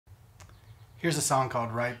Here's a song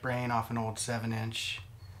called Right Brain off an old 7-inch.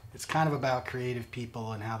 It's kind of about creative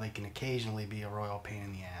people and how they can occasionally be a royal pain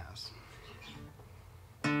in the ass.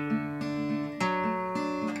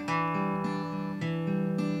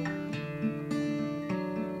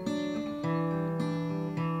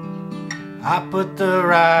 I put the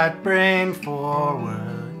right brain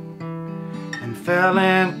forward and fell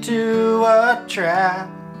into a trap.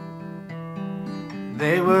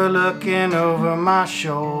 They were looking over my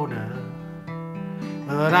shoulder,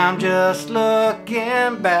 but I'm just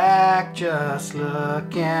looking back, just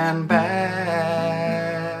looking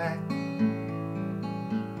back.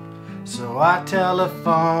 So I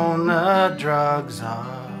telephone the drug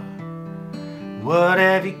czar. What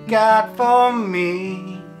have you got for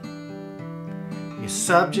me? Your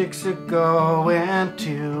subjects are going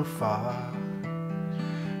too far.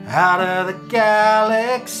 Out of the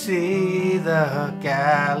galaxy, the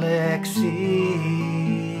galaxy.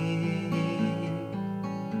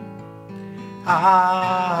 Ah,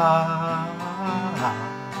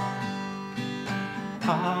 ah, ah,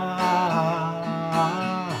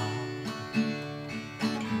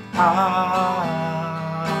 ah.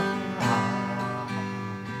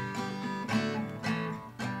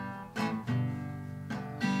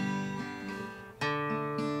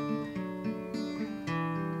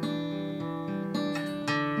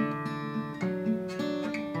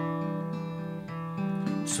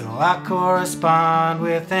 So I correspond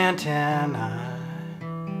with antennae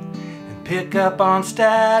and pick up on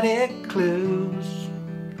static clues.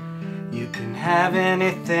 You can have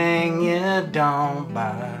anything you don't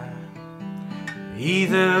buy.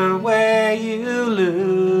 Either way you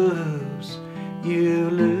lose, you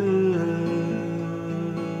lose.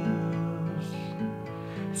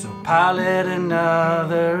 So pilot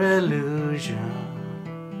another illusion.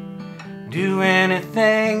 Do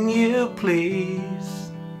anything you please.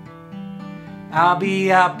 I'll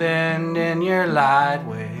be out bending your light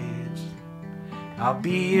waves. I'll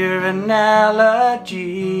be your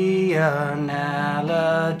analogy,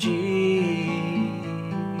 analogy.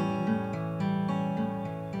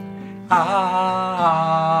 Ah,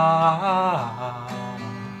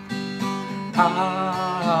 ah, ah,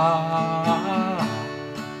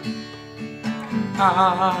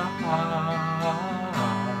 ah, ah.